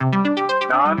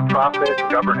Nonprofit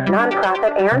governance.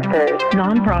 Nonprofit answers.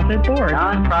 Nonprofit board.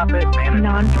 Nonprofit management.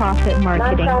 Nonprofit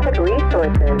marketing. Nonprofit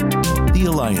resources. The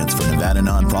Alliance for Nevada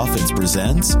Nonprofits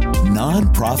presents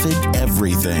Nonprofit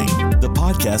Everything, the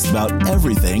podcast about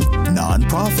everything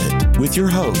nonprofit, with your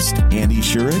host, Andy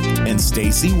Shurik and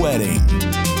Stacy Wedding.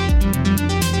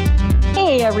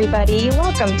 Hey everybody,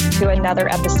 welcome to another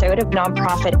episode of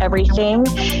Nonprofit Everything.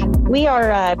 We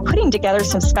are putting together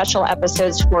some special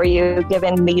episodes for you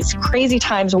given these crazy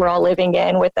times we're all living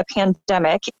in with the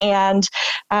pandemic. And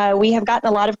we have gotten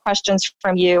a lot of questions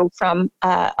from you from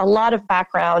a lot of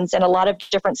backgrounds and a lot of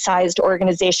different sized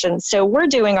organizations. So we're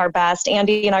doing our best,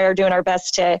 Andy and I are doing our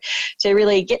best to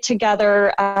really get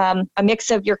together a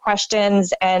mix of your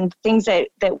questions and things that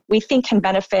we think can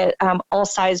benefit all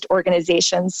sized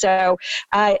organizations. So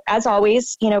as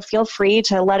always, feel free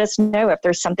to let us know if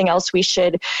there's something else we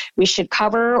should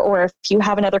cover, or if you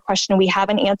have another question we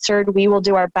haven't answered, we will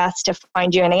do our best to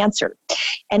find you an answer.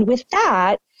 And with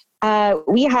that,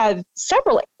 we have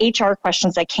several HR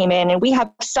questions that came in, and we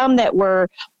have some that were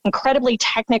incredibly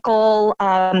technical,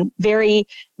 very,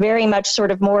 very much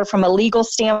sort of more from a legal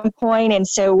standpoint. And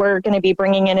so we're going to be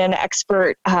bringing in an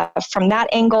expert from that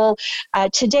angle.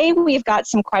 Today, we've got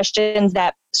some questions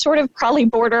that sort of probably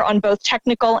border on both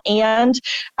technical and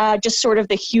just sort of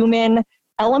the human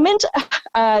element,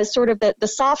 sort of the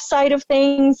soft side of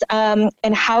things,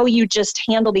 and how you just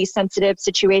handle these sensitive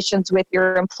situations with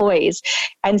your employees.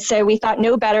 And so we thought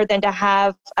no better than to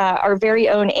have our very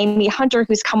own Amy Hunter,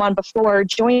 who's come on before,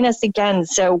 join us again.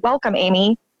 So welcome,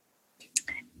 Amy.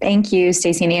 Thank you,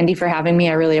 Stacy and Andy, for having me.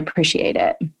 I really appreciate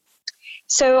it.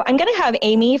 So I'm going to have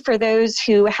Amy, for those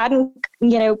who hadn't,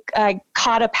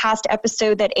 caught a past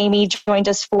episode that Amy joined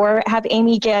us for, have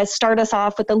Amy start us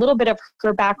off with a little bit of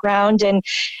her background,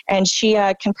 and she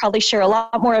can probably share a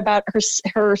lot more about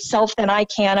herself than I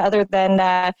can, other than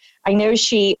I know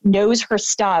she knows her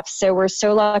stuff. So we're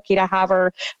so lucky to have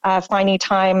her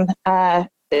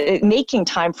making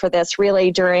time for this really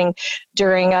during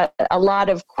a lot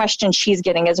of questions she's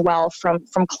getting as well from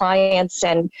clients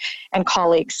and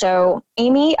colleagues. So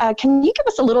Amy, can you give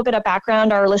us a little bit of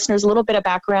background, our listeners, a little bit of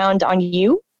background on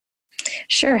you?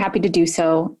 Sure, happy to do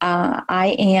so.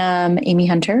 I am Amy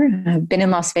Hunter. I've been in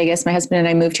Las Vegas. My husband and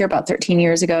I moved here about 13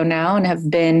 years ago now, and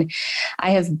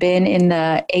I have been in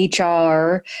the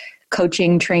HR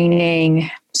coaching, training,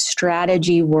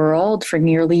 strategy world for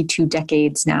nearly 2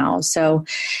 decades now. So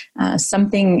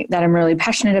something that I'm really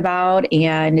passionate about,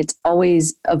 and it's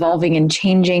always evolving and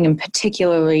changing, and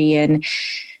particularly in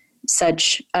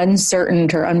such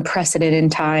uncertain or unprecedented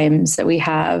times that we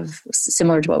have,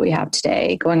 similar to what we have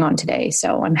today, going on today.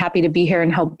 So I'm happy to be here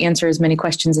and help answer as many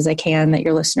questions as I can that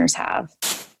your listeners have.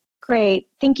 Great.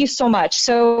 Thank you so much.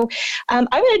 So I'm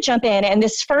going to jump in, and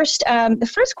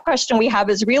the first question we have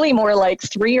is really more like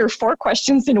 3 or 4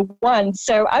 questions in one.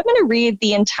 So I'm going to read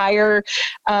the entire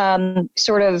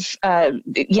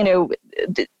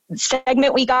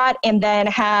segment we got, and then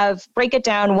break it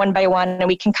down one by one, and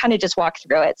we can kind of just walk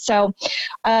through it. So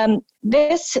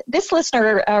this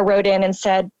listener wrote in and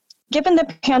said, given the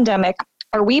pandemic,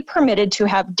 are we permitted to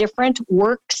have different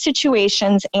work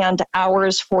situations and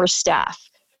hours for staff?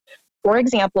 For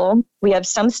example, we have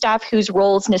some staff whose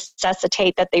roles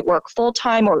necessitate that they work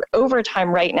full-time or overtime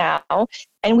right now,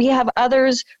 and we have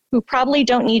others who probably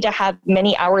don't need to have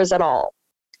many hours at all.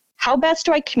 How best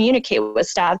do I communicate with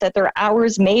staff that their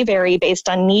hours may vary based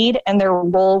on need and their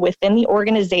role within the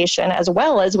organization as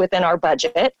well as within our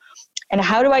budget? And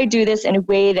how do I do this in a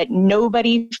way that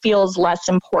nobody feels less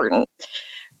important?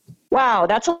 Wow,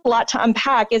 that's a lot to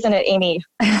unpack, isn't it, Amy?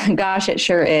 Gosh, it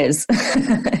sure is.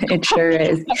 It sure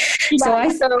is. Yeah,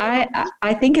 so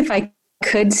I think if I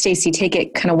could, Stacy, take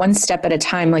it kind of one step at a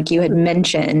time, like you had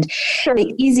mentioned. Sure.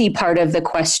 The easy part of the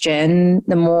question,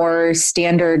 the more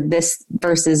standard this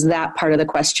versus that part of the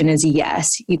question is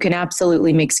yes. You can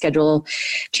absolutely make schedule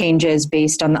changes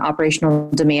based on the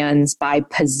operational demands by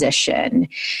position.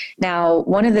 Now,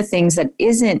 one of the things that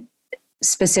isn't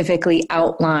specifically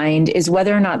outlined is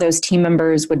whether or not those team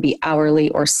members would be hourly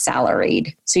or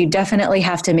salaried. So you definitely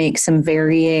have to make some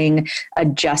varying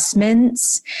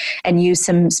adjustments and use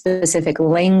some specific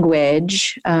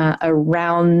language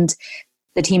around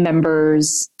the team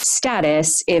members'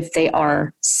 status if they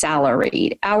are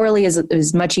salaried. Hourly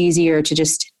is much easier to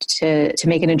just to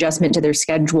make an adjustment to their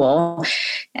schedule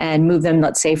and move them,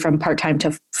 let's say, from part-time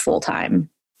to full-time.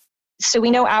 So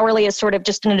we know hourly is sort of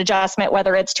just an adjustment,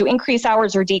 whether it's to increase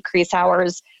hours or decrease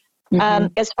hours. Mm-hmm.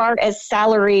 As far as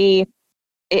salary,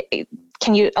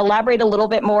 can you elaborate a little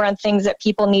bit more on things that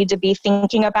people need to be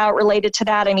thinking about related to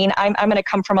that? I mean, I'm going to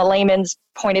come from a layman's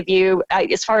point of view.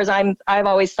 As far as I've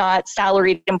always thought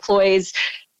salaried employees,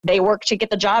 they work to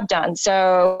get the job done.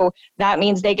 So that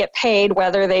means they get paid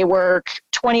whether they work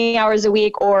 20 hours a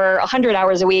week or 100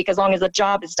 hours a week, as long as the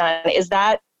job is done. Is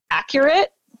that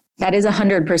accurate? That is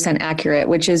 100% accurate,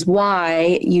 which is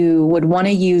why you would want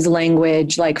to use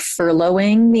language like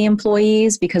furloughing the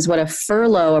employees, because what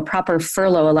a proper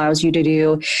furlough allows you to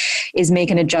do is make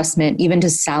an adjustment even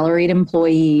to salaried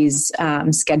employees'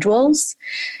 schedules.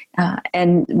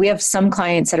 And we have some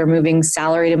clients that are moving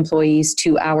salaried employees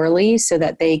to hourly so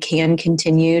that they can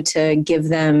continue to give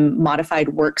them modified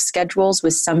work schedules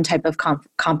with some type of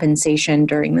compensation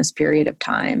during this period of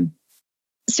time.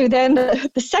 So then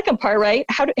the second part, right?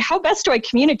 How best do I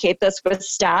communicate this with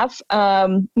staff?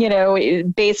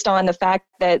 Based on the fact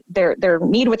that their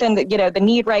need within the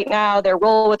need right now, their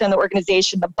role within the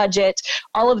organization, the budget,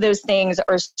 all of those things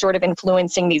are sort of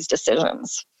influencing these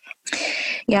decisions.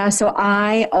 Yeah. So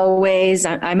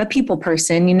I'm a people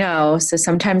person, so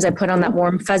sometimes I put on that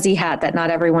warm fuzzy hat that not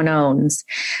everyone owns.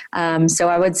 So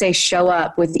I would say show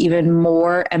up with even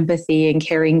more empathy and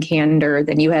caring candor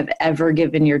than you have ever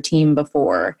given your team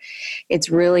before. It's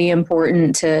really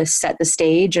important to set the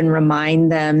stage and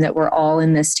remind them that we're all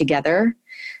in this together,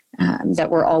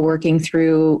 that we're all working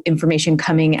through information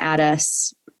coming at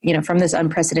us, from this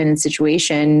unprecedented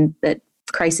situation, that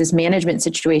crisis management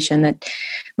situation that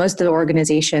most of the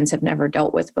organizations have never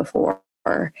dealt with before.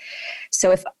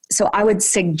 So I would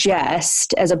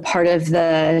suggest, as a part of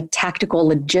the tactical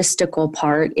logistical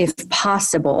part, if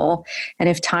possible, and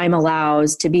if time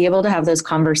allows, to be able to have those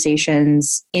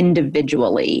conversations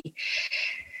individually.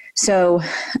 So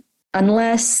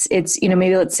unless it's,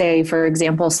 maybe let's say, for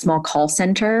example, a small call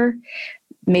center,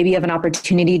 maybe you have an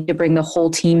opportunity to bring the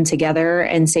whole team together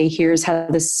and say, here's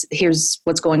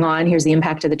what's going on. Here's the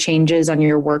impact of the changes on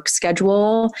your work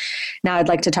schedule. Now I'd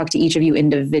like to talk to each of you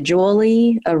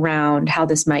individually around how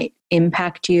this might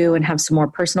impact you and have some more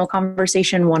personal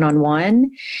conversation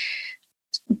one-on-one.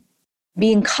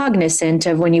 Being cognizant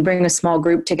of when you bring a small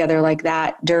group together like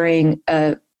that during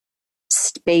a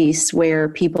space where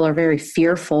people are very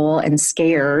fearful and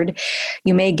scared,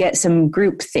 you may get some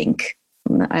groupthink.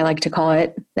 I like to call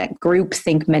it that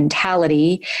groupthink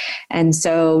mentality. And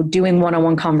so doing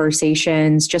one-on-one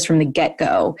conversations just from the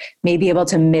get-go may be able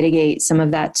to mitigate some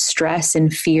of that stress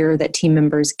and fear that team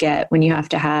members get when you have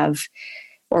to have,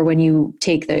 or when you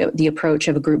take the approach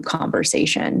of a group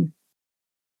conversation.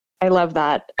 I love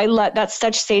that. That's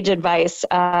such sage advice.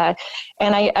 And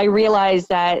I realize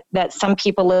that some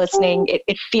people listening,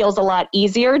 it feels a lot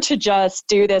easier to just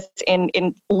do this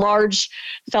in large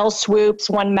fell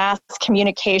swoops, one mass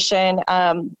communication.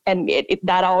 And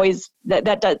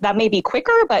that may be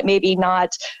quicker, but maybe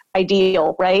not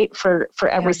ideal, right? For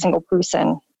every single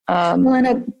person. Well,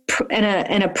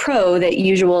 and a pro that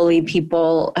usually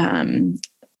people,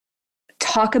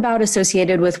 talk about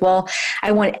associated with, well,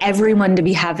 I want everyone to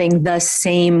be having the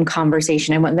same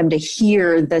conversation. I want them to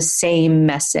hear the same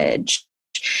message.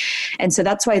 And so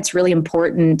that's why it's really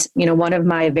important. One of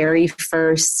my very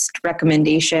first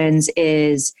recommendations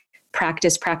is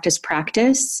practice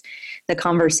the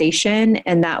conversation.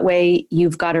 And that way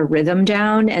you've got a rhythm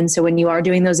down. And so when you are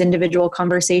doing those individual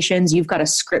conversations, you've got a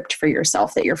script for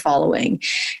yourself that you're following.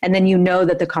 And then you know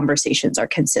that the conversations are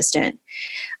consistent.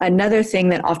 Another thing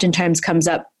that oftentimes comes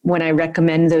up when I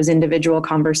recommend those individual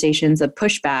conversations of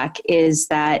pushback is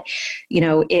that,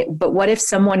 but what if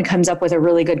someone comes up with a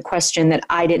really good question that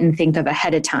I didn't think of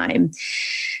ahead of time?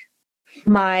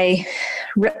 My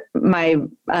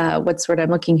what's what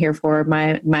I'm looking here for,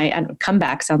 my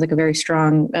comeback sounds like a very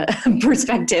strong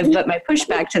perspective, but my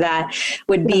pushback to that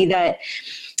would be that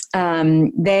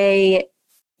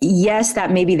yes,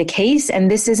 that may be the case. And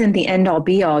this isn't the end all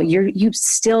be all. You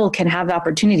still can have the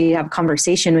opportunity to have a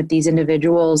conversation with these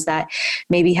individuals that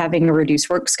may be having a reduced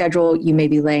work schedule. You may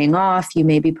be laying off. You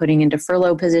may be putting into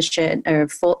furlough position or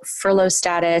furlough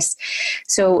status.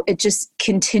 So it just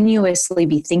continuously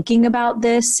be thinking about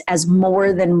this as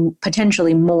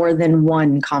potentially more than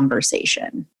one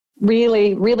conversation.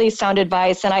 Really, really sound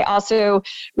advice. And I also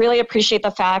really appreciate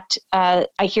the fact, I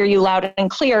hear you loud and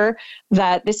clear,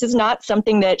 that this is not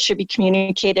something that should be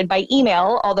communicated by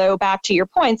email. Although back to your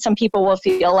point, some people will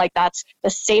feel like that's the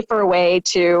safer way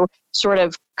to sort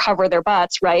of cover their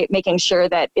butts, right? Making sure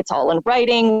that it's all in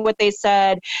writing, what they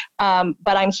said. But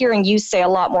I'm hearing you say a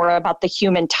lot more about the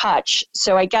human touch.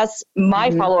 So I guess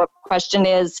my follow-up question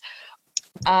is,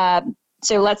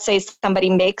 so let's say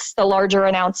somebody makes the larger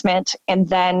announcement and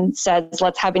then says,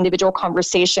 let's have individual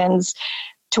conversations.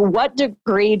 to what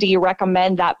degree do you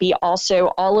recommend that be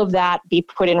also all of that be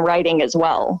put in writing as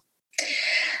well?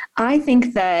 I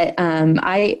think that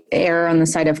I err on the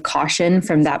side of caution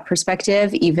from that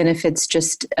perspective, even if it's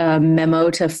just a memo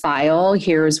to file.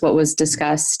 Here's what was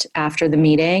discussed after the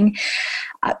meeting.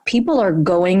 People are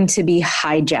going to be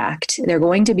hijacked. They're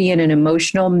going to be in an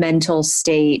emotional, mental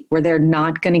state where they're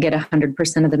not going to get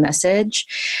 100% of the message.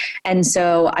 And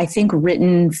so I think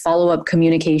written follow-up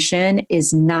communication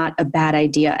is not a bad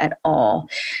idea at all.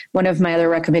 One of my other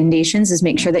recommendations is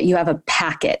make sure that you have a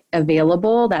packet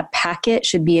available. That packet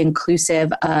should be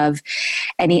inclusive of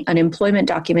any unemployment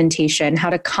documentation, how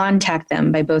to contact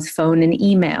them by both phone and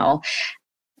email,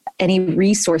 any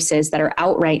resources that are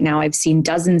out right now. I've seen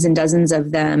dozens and dozens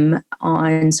of them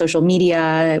on social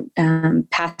media,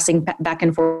 passing back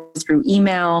and forth through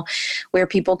email, where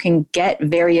people can get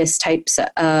various types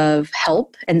of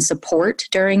help and support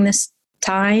during this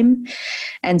time.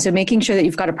 And so making sure that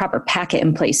you've got a proper packet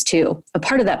in place too. A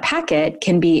part of that packet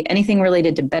can be anything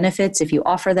related to benefits if you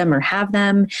offer them or have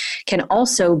them, can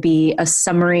also be a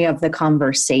summary of the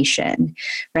conversation,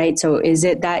 right? So is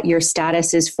it that your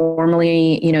status is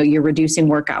formally, you're reducing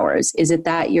work hours? Is it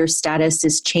that your status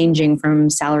is changing from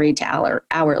salary to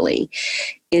hourly?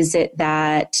 Is it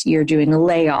that you're doing a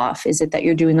layoff? Is it that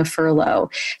you're doing a furlough?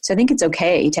 So I think it's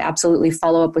okay to absolutely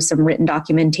follow up with some written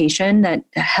documentation that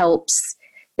helps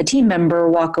the team member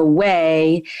walk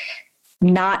away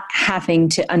not having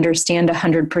to understand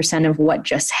 100% of what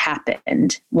just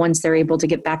happened. Once they're able to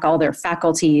get back all their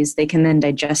faculties, they can then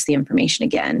digest the information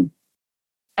again.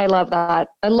 I love that.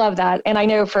 And I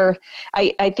know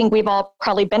I think we've all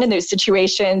probably been in those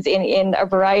situations in a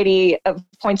variety of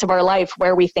points of our life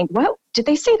where we think, well, did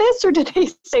they say this or did they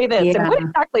say this? Yeah. And what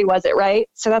exactly was it, right?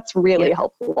 So that's really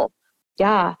helpful.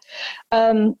 Yeah.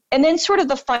 And then sort of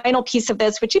the final piece of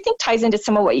this, which you think ties into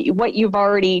some of what you've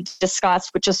already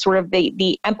discussed, which is sort of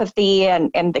the empathy and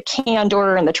the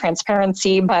candor and the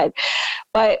transparency. But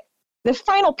the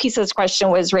final piece of this question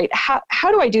was, right,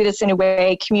 how do I do this in a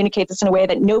way, communicate this in a way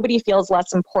that nobody feels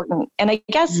less important? And I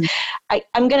guess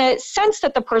I'm going to sense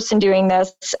that the person doing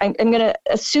this, I'm going to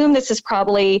assume this is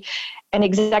probably an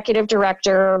executive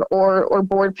director or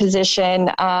board position,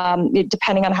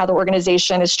 depending on how the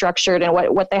organization is structured and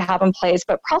what they have in place,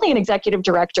 but probably an executive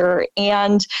director.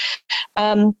 And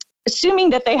assuming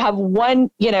that they have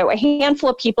a handful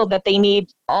of people that they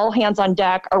need all hands on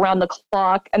deck around the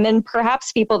clock, and then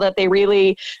perhaps people that they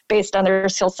really, based on their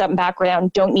skill set and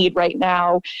background, don't need right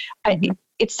now.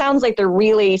 It sounds like they're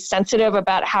really sensitive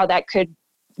about how that could,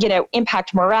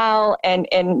 impact morale and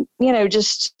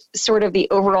just sort of the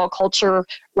overall culture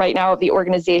right now of the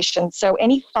organization. So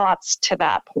any thoughts to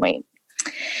that point?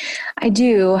 I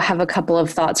do have a couple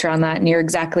of thoughts around that, and you're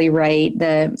exactly right.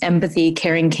 The empathy,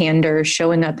 caring, candor,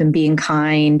 showing up and being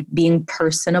kind, being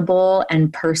personable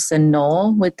and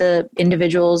personal with the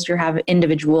individuals you're having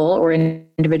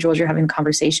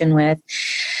conversation with.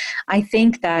 I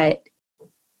think that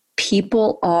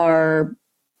people are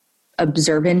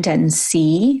observant and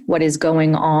see what is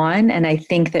going on, and I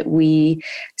think that we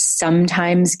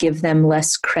sometimes give them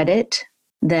less credit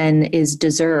than is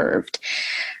deserved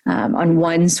on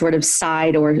one sort of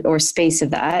side or space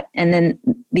of that. And then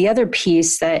the other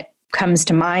piece that comes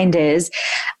to mind is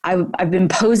I've been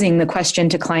posing the question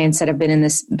to clients that have been in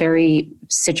this very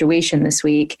situation this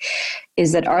week,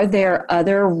 is that are there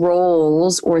other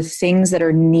roles or things that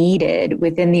are needed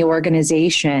within the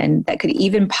organization that could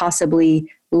even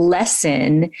possibly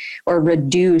lessen or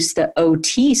reduce the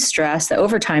OT stress, the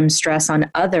overtime stress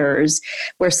on others,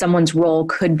 where someone's role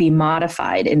could be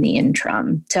modified in the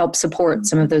interim to help support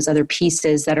some of those other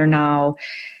pieces that are now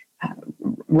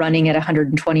running at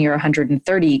 120 or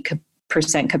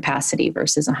 130% capacity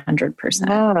versus 100%.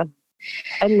 Yeah,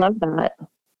 I love that.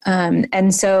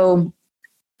 And so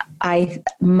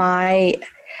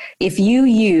if you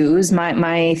use,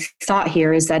 my thought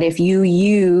here is that if you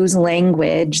use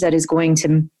language that is going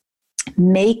to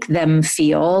make them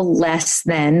feel less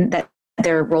than, that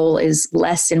their role is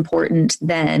less important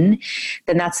then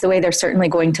that's the way they're certainly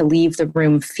going to leave the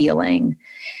room feeling.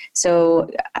 So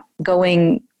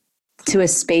going to a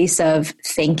space of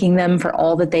thanking them for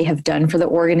all that they have done for the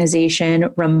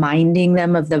organization, reminding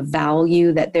them of the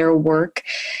value that their work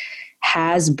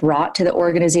has brought to the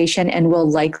organization and will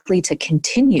likely to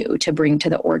continue to bring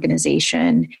to the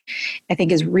organization, I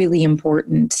think is really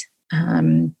important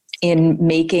in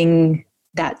making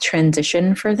that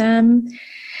transition for them.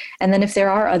 And then if there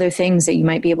are other things that you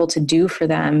might be able to do for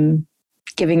them,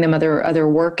 giving them other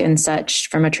work and such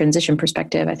from a transition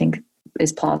perspective, I think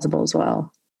is plausible as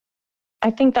well.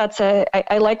 I think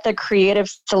I like the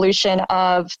creative solution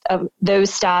of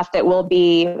those staff that will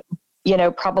be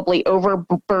probably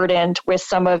overburdened with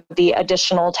some of the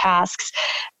additional tasks.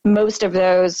 Most of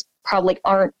those probably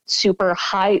aren't super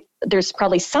high. There's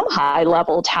probably some high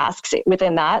level tasks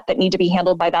within that need to be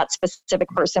handled by that specific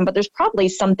person, but there's probably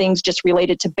some things just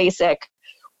related to basic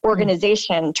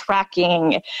organization,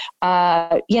 tracking,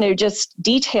 just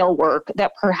detail work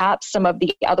that perhaps some of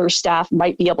the other staff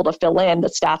might be able to fill in, the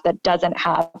staff that doesn't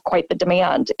have quite the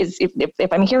demand.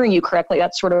 If I'm hearing you correctly,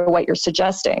 that's sort of what you're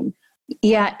suggesting.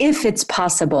 Yeah, if it's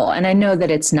possible. And I know that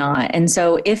it's not. And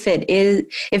so if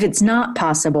it's not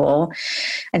possible,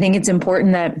 I think it's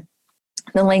important that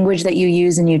the language that you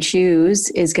use and you choose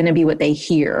is going to be what they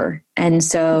hear. And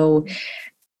so,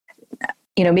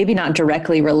 maybe not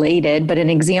directly related, but an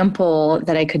example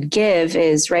that I could give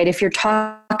is, right, if you're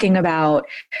talking about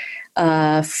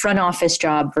a front office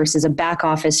job versus a back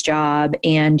office job,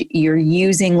 and you're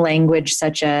using language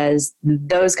such as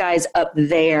those guys up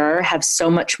there have so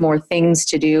much more things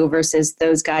to do versus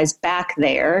those guys back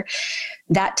there,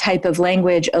 that type of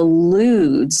language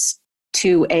alludes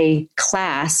to a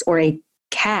class or a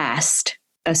caste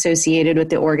associated with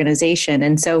the organization.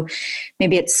 And so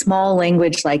maybe it's small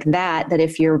language like that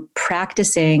if you're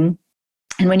practicing,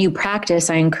 and when you practice,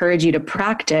 I encourage you to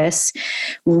practice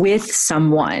with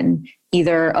someone,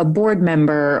 either a board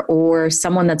member or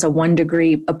someone that's a 1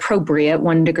 degree appropriate,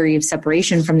 1 degree of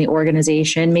separation from the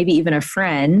organization, maybe even a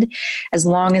friend, as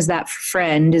long as that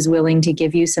friend is willing to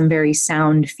give you some very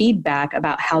sound feedback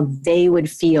about how they would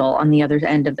feel on the other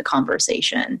end of the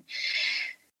conversation.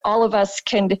 All of us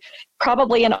can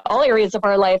probably in all areas of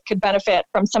our life could benefit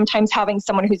from sometimes having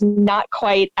someone who's not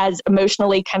quite as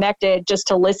emotionally connected, just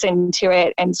to listen to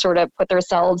it and sort of put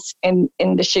themselves in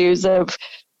the shoes of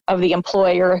the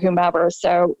employer or whomever.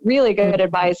 So really good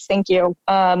advice. Thank you.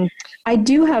 I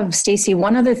do have, Stacey,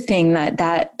 one other thing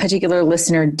that particular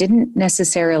listener didn't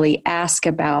necessarily ask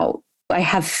about. I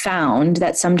have found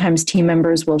that sometimes team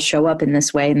members will show up in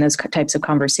this way in those types of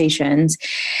conversations,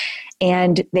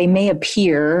 and they may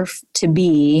appear to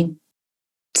be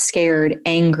scared,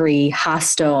 angry,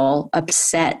 hostile,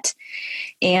 upset.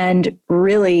 And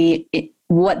really,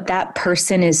 what that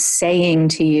person is saying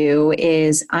to you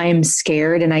is, I'm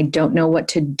scared and I don't know what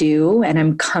to do, and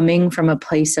I'm coming from a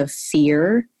place of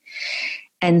fear.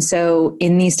 And so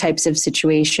in these types of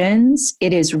situations,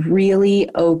 it is really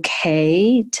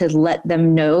okay to let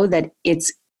them know that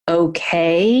it's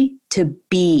okay to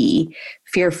be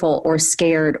fearful or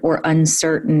scared or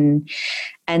uncertain,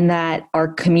 and that our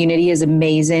community is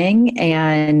amazing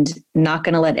and not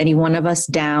going to let any one of us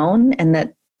down, and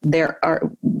that there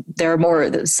are more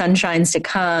sunshines to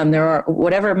come. There are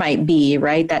whatever it might be,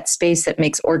 right? That space that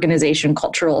makes organization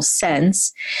cultural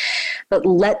sense. But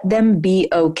let them be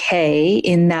okay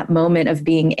in that moment of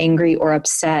being angry or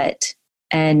upset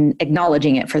and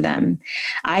acknowledging it for them.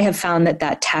 I have found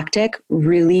that tactic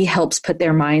really helps put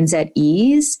their minds at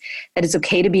ease, that it's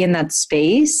okay to be in that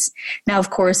space. Now, of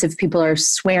course, if people are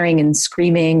swearing and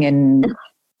screaming and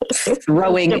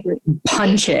throwing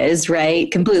punches, right?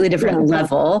 Completely different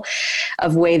level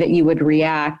of way that you would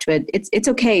react. But it's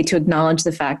okay to acknowledge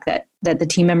the fact that the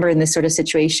team member in this sort of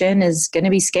situation is going to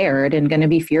be scared and going to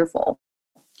be fearful.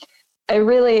 I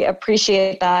really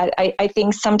appreciate that. I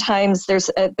think sometimes there's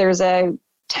a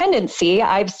tendency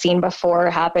I've seen before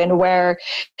happen where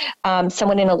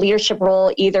someone in a leadership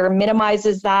role either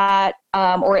minimizes that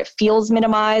or it feels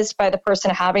minimized by the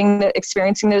person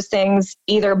experiencing those things,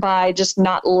 either by just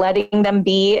not letting them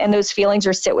be in those feelings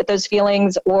or sit with those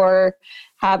feelings, or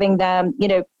having them,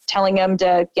 telling them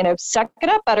to, suck it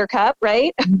up, buttercup,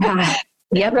 right?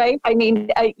 Yep. Right. I mean,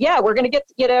 we're going to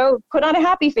get, put on a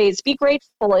happy face, be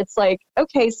grateful. It's like,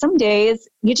 okay, some days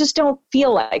you just don't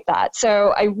feel like that. So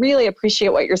I really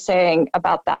appreciate what you're saying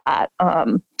about that.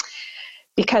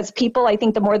 Because people, I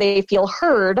think the more they feel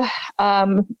heard,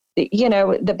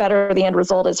 the better the end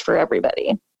result is for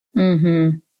everybody.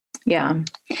 Mm-hmm. Yeah.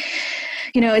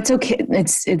 It's okay.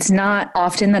 It's not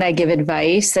often that I give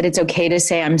advice that it's okay to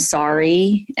say, I'm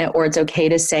sorry, or it's okay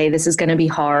to say, this is going to be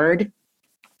hard.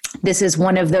 This is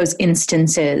one of those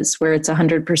instances where it's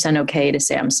 100% okay to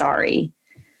say, I'm sorry.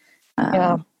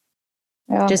 Yeah.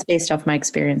 Just based off my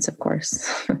experience, of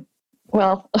course.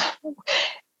 Well,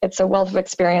 it's a wealth of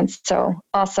experience. So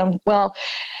awesome. Well,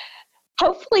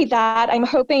 hopefully I'm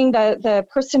hoping the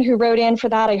person who wrote in for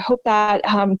that, I hope that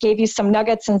gave you some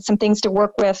nuggets and some things to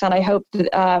work with. And I hope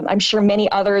that, I'm sure many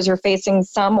others are facing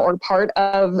some or part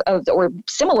of or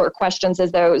similar questions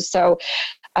as those. So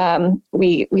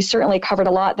we certainly covered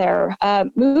a lot there.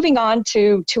 Moving on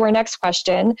to our next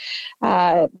question.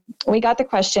 We got the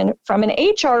question, from an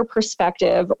HR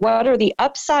perspective, what are the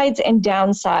upsides and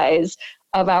downsides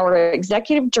of our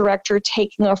executive director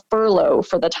taking a furlough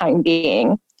for the time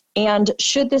being? And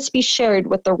should this be shared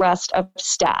with the rest of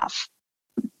staff?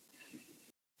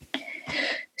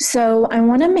 So I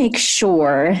want to make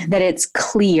sure that it's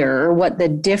clear what the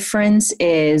difference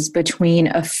is between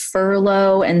a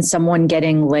furlough and someone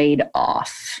getting laid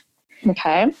off.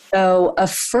 Okay. So a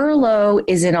furlough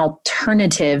is an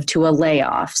alternative to a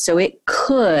layoff. So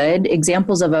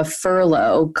examples of a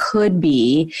furlough could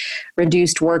be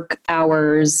reduced work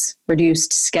hours,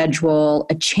 reduced schedule,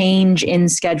 a change in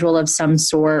schedule of some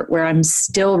sort where I'm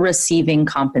still receiving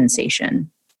compensation.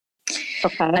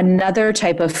 Okay. Another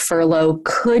type of furlough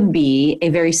could be a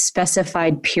very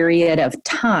specified period of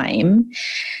time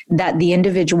that the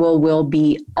individual will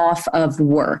be off of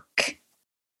work.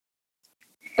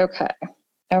 Okay.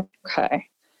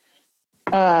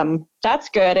 That's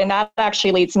good. And that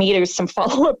actually leads me to some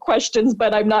follow-up questions,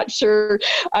 but I'm not sure.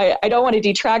 I don't want to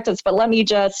detract us, but let me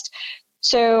just,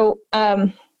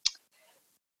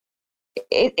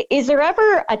 is there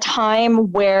ever a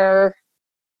time where,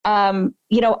 I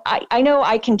know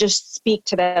I can just speak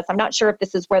to this. I'm not sure if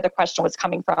this is where the question was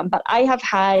coming from, but I have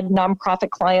had nonprofit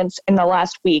clients in the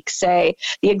last week say,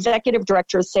 the executive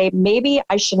directors say, maybe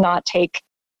I should not take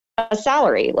a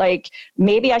salary. Like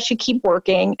maybe I should keep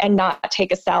working and not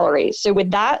take a salary. So would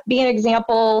that be an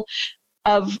example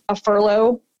of a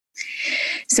furlough?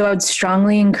 So I would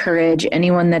strongly encourage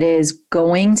anyone that is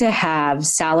going to have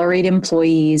salaried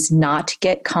employees not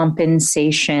get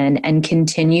compensation and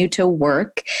continue to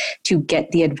work to get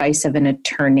the advice of an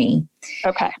attorney.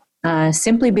 Okay.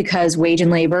 Simply because wage and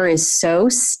labor is so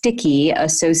sticky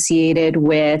associated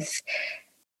with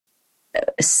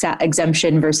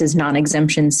exemption versus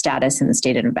non-exemption status in the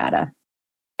state of Nevada.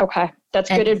 Okay. That's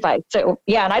good advice. So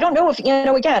yeah, and I don't know if,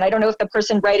 I don't know if the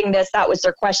person writing this, that was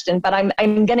their question, but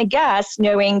I'm going to guess,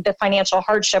 knowing the financial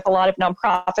hardship a lot of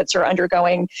nonprofits are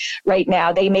undergoing right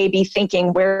now, they may be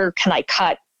thinking, where can I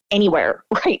cut anywhere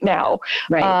right now?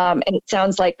 Right. And it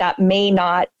sounds like that may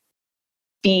not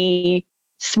be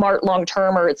smart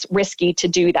long-term, or it's risky to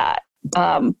do that.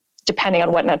 Depending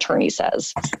on what an attorney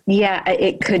says. Yeah,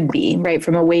 it could be, right,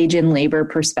 from a wage and labor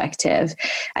perspective.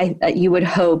 You would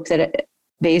hope that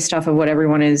based off of what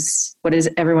everyone is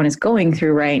going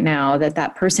through right now,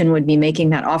 that person would be making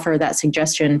that offer, that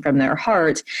suggestion from their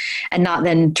heart, and not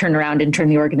then turn around and turn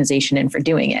the organization in for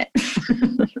doing it.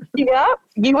 Yeah,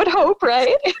 you would hope,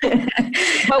 right?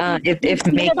 If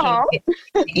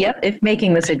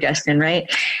making the suggestion, right?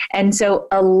 And so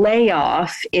a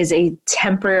layoff is a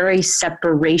temporary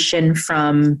separation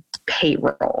from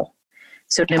payroll.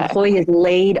 So an employee is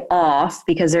laid off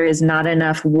because there is not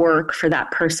enough work for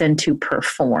that person to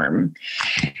perform.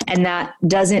 And that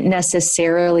doesn't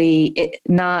necessarily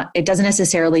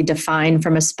define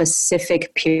from a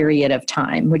specific period of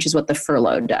time, which is what the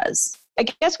furlough does. I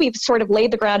guess we've sort of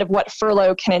laid the ground of what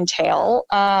furlough can entail.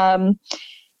 And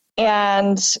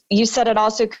you said it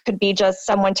also could be just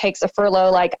someone takes a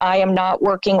furlough, like I am not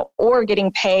working or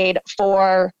getting paid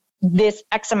for this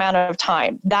X amount of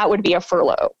time. That would be a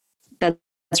furlough.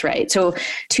 That's right. So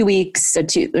 2 weeks, a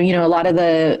lot of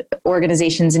the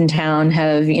organizations in town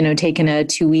have, taken a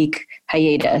 2-week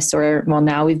hiatus,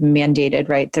 now we've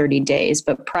mandated, 30 days.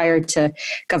 But prior to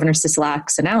Governor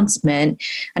Sisolak's announcement,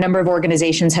 a number of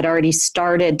organizations had already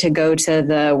started to go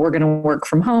to we're going to work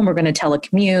from home, we're going to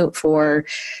telecommute for,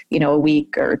 a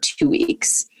week or 2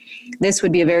 weeks. This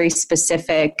would be a very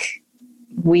specific,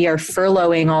 we are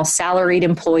furloughing all salaried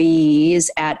employees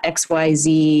at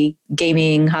XYZ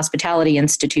Gaming Hospitality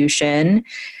Institution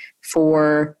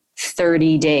for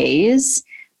 30 days.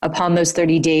 Upon those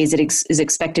 30 days, it is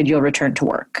expected you'll return to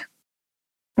work.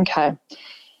 Okay.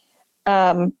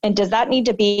 And does that need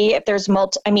to be, if there's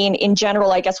in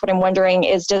general, I guess what I'm wondering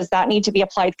is, does that need to be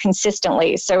applied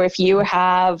consistently? So if you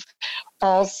have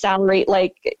all salary,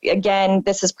 again,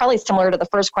 this is probably similar to the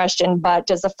first question, but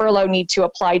does the furlough need to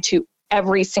apply to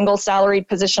every single salaried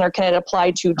position, or can it apply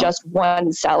to just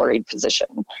one salaried position?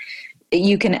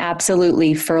 You can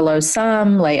absolutely furlough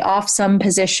some, lay off some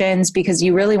positions, because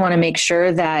you really want to make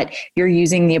sure that you're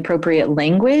using the appropriate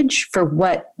language for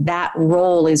what that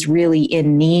role is really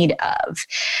in need of.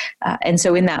 And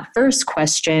so in that first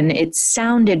question, it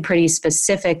sounded pretty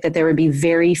specific that there would be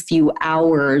very few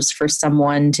hours for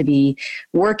someone to be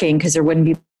working because there wouldn't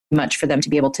be much for them to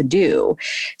be able to do.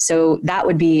 So that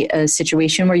would be a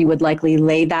situation where you would likely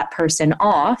lay that person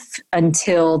off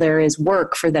until there is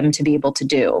work for them to be able to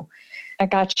do. I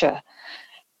gotcha.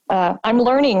 I'm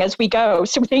learning as we go,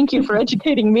 so thank you for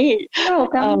educating me.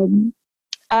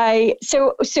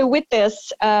 So with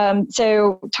this,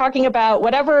 so talking about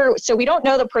whatever, so we don't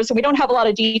know the person, we don't have a lot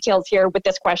of details here with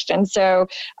this question. So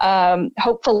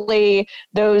hopefully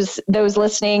those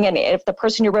listening, and if the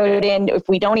person who wrote it in, if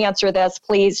we don't answer this,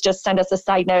 please just send us a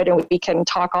side note and we can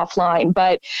talk offline.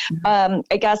 But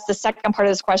I guess the second part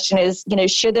of this question is,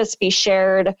 should this be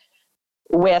shared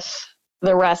with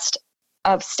the rest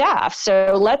of staff?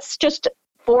 So let's just,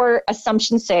 for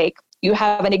assumption's sake, you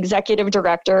have an executive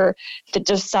director that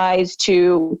decides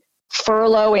to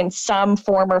furlough in some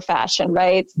form or fashion,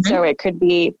 right? Mm-hmm. So it could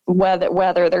be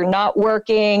whether they're not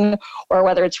working or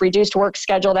whether it's reduced work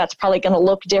schedule. That's probably going to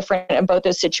look different in both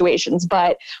those situations.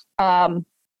 But I'm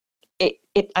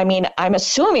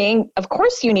assuming, of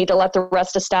course, you need to let the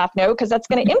rest of staff know because that's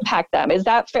going to impact them. Is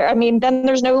that fair? I mean, then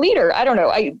there's no leader. I don't know.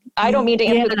 I don't mean to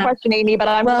answer the question, Amy, but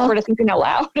I'm sort of thinking out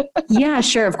loud. Yeah,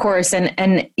 sure, of course.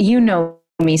 And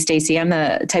me, Stacy, I'm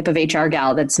the type of HR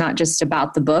gal that's not just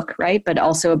about the book, right? But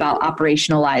also about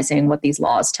operationalizing what these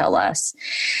laws tell us.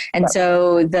 And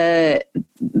so the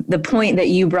point that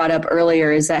you brought up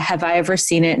earlier is that, have I ever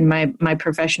seen it in my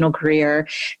professional career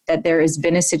that there has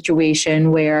been a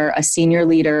situation where a senior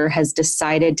leader has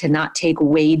decided to not take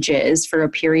wages for a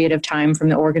period of time from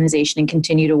the organization and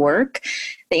continue to work?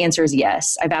 The answer is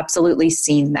yes. I've absolutely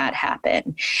seen that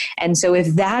happen. And so if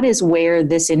that is where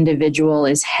this individual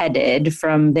is headed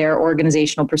from their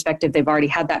organizational perspective, they've already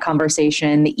had that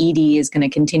conversation. The ED is going to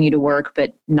continue to work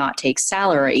but not take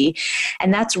salary.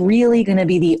 And that's really going to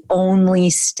be the only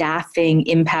staffing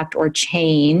impact or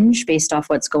change based off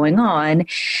what's going on.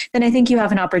 Then I think you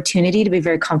have an opportunity to be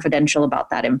very confidential about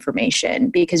that information,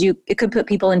 because it could put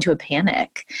people into a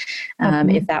panic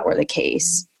if that were the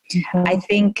case. Mm-hmm. I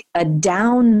think a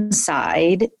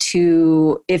downside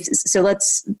so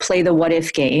let's play the what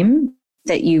if game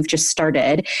that you've just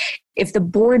started. If the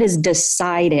board is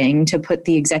deciding to put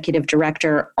the executive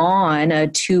director on a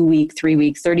 2-week,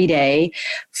 3-week, 30-day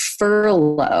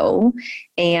furlough,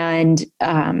 and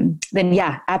then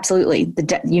yeah, absolutely,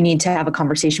 you need to have a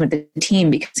conversation with the team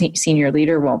because senior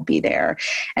leader won't be there.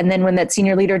 And then when that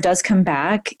senior leader does come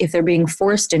back, if they're being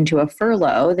forced into a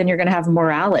furlough, then you're going to have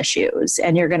morale issues,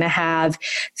 and you're going to have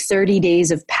 30 days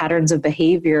of patterns of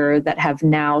behavior that have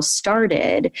now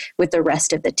started with the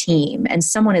rest of the team. And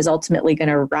someone is ultimately going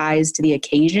to rise to the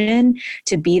occasion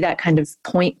to be that kind of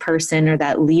point person or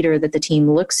that leader that the team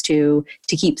looks to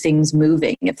keep things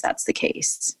moving, if that's the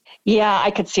case. Yeah, I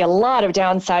could see a lot of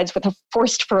downsides with a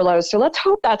forced furlough. So let's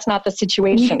hope that's not the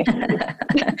situation.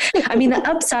 I mean, the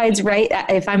upsides, right?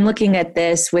 If I'm looking at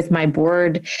this with my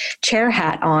board chair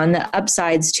hat on, the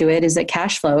upsides to it is that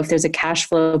cash flow. If there's a cash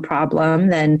flow problem,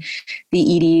 then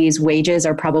the ED's wages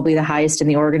are probably the highest in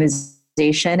the organization.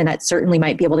 And that certainly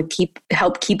might be able to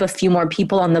help keep a few more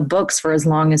people on the books for as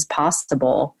long as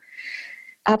possible.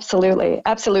 Absolutely.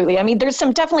 Absolutely. I mean, there's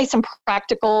definitely some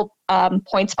practical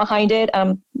points behind it.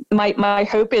 My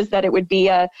hope is that it would be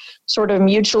a sort of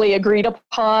mutually agreed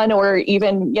upon, or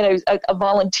even, a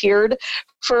volunteered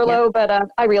furlough. Yeah. But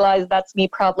I realize that's me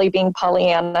probably being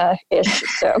Pollyanna-ish.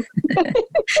 So,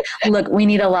 look, we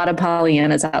need a lot of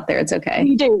Pollyannas out there. It's okay.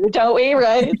 We do, don't we?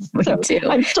 Right? We do.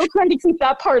 I'm still trying to keep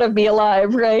that part of me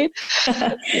alive, right?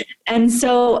 And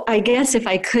so I guess if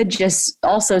I could just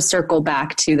also circle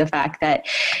back to the fact that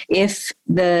if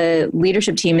the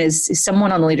leadership team is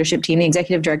someone on the leadership team, the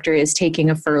executive director is taking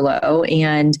a furlough,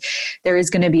 and there is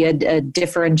going to be a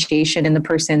differentiation in the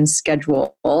person's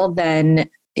schedule, then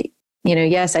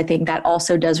yes, I think that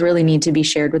also does really need to be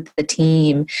shared with the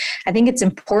team. I think it's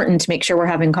important to make sure we're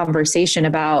having conversation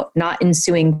about not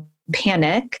ensuing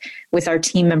panic with our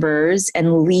team members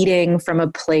and leading from a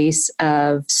place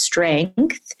of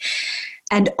strength,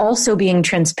 and also being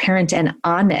transparent and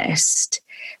honest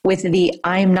with the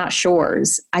I'm not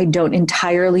sure's. I don't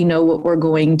entirely know what we're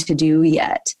going to do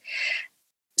yet.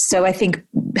 So I think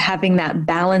having that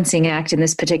balancing act in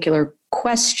this particular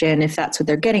question, if that's what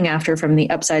they're getting after, from the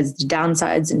upsides to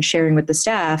downsides and sharing with the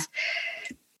staff,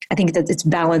 I think that it's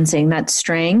balancing that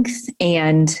strength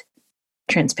and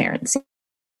transparency.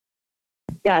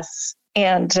 Yes.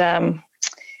 And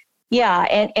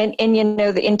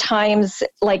in times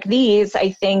like these,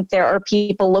 I think there are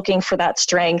people looking for that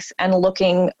strength and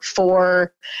looking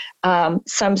for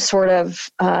some sort of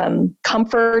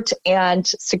comfort and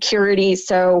security.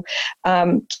 So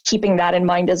keeping that in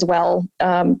mind as well,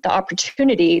 the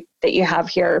opportunity that you have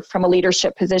here from a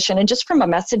leadership position and just from a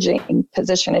messaging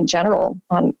position in general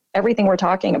on everything we're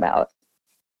talking about.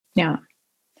 Yeah.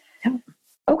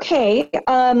 Okay,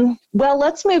 well,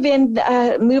 let's move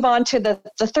on to the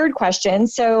third question.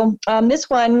 So this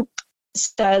one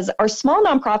says, our small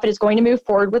nonprofit is going to move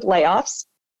forward with layoffs.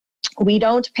 We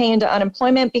don't pay into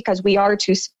unemployment because we are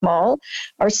too small.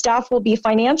 Our staff will be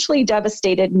financially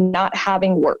devastated not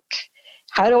having work.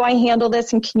 How do I handle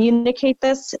this and communicate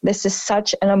this? This is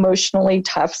such an emotionally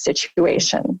tough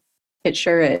situation. It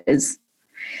sure is.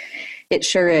 It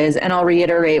sure is. And I'll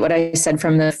reiterate what I said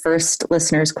from the first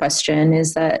listener's question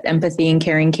is that empathy and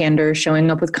caring candor, showing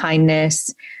up with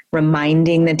kindness,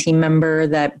 reminding the team member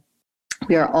that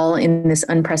we are all in this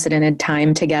unprecedented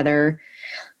time together.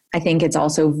 I think it's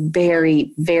also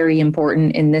very, very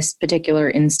important in this particular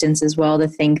instance as well to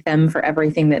thank them for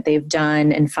everything that they've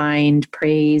done and find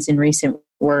praise in recent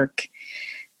work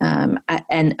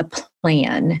and a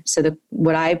plan. So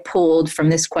what I pulled from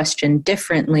this question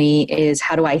differently is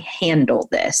how do I handle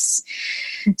this?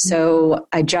 Mm-hmm. So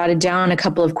I jotted down a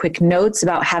couple of quick notes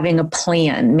about having a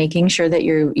plan, making sure that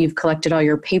you've collected all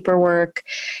your paperwork,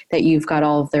 that you've got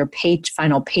all of their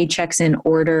final paychecks in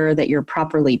order, that you're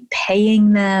properly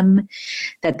paying them,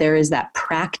 that there is that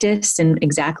practice in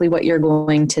exactly what you're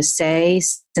going to say.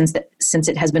 Since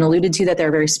it has been alluded to that they're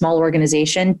a very small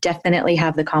organization, definitely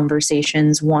have the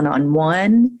conversations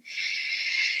one-on-one.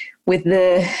 With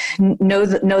the know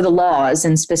the laws,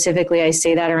 and specifically I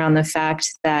say that around the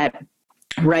fact that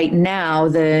right now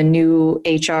the new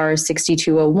HR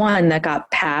 6201 that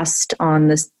got passed on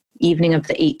this evening of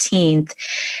the 18th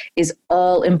is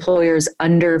all employers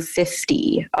under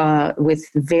 50 with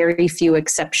very few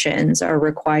exceptions are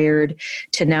required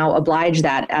to now oblige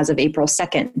that as of April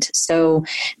 2nd. So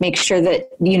make sure that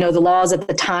you know the laws at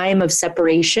the time of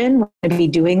separation, we're going to be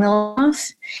doing the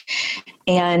laws.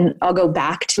 And I'll go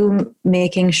back to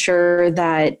making sure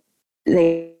that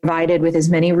they provided with as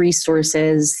many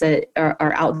resources that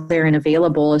are out there and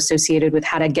available associated with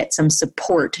how to get some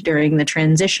support during the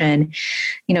transition.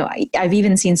 You know, I've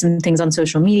even seen some things on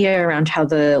social media around how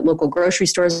the local grocery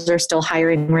stores are still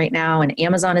hiring right now, and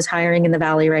Amazon is hiring in the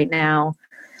Valley right now.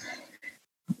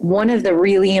 One of the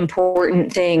really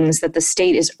important things that the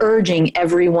state is urging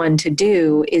everyone to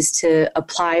do is to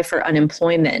apply for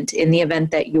unemployment in the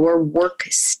event that your work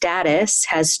status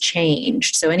has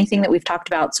changed. So anything that we've talked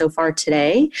about so far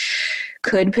today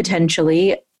could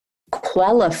potentially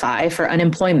qualify for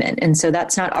unemployment. And so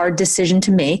that's not our decision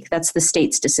to make, that's the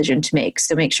state's decision to make.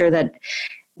 So make sure that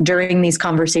during these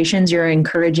conversations, you're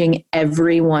encouraging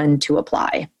everyone to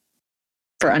apply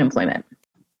for unemployment.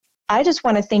 I just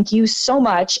want to thank you so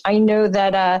much. I know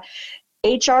that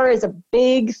HR is a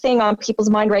big thing on people's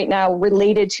mind right now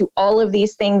related to all of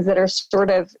these things that are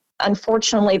sort of,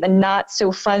 unfortunately, the not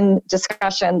so fun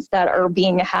discussions that are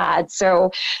being had.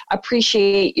 So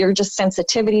appreciate your just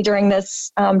sensitivity during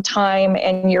this time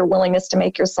and your willingness to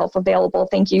make yourself available.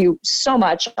 Thank you so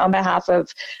much on behalf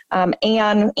of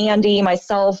Anne, Andy,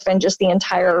 myself, and just the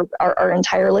our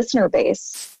entire listener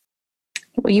base.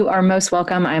 Well, you are most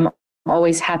welcome. I'm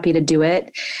always happy to do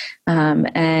it.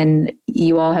 And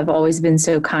you all have always been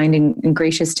so kind and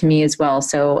gracious to me as well.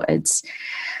 So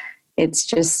it's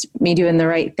just me doing the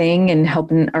right thing and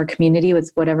helping our community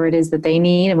with whatever it is that they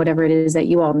need and whatever it is that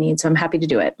you all need. So I'm happy to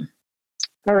do it.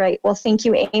 All right. Well, thank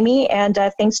you, Amy. And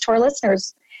thanks to our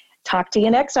listeners. Talk to you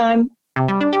next time.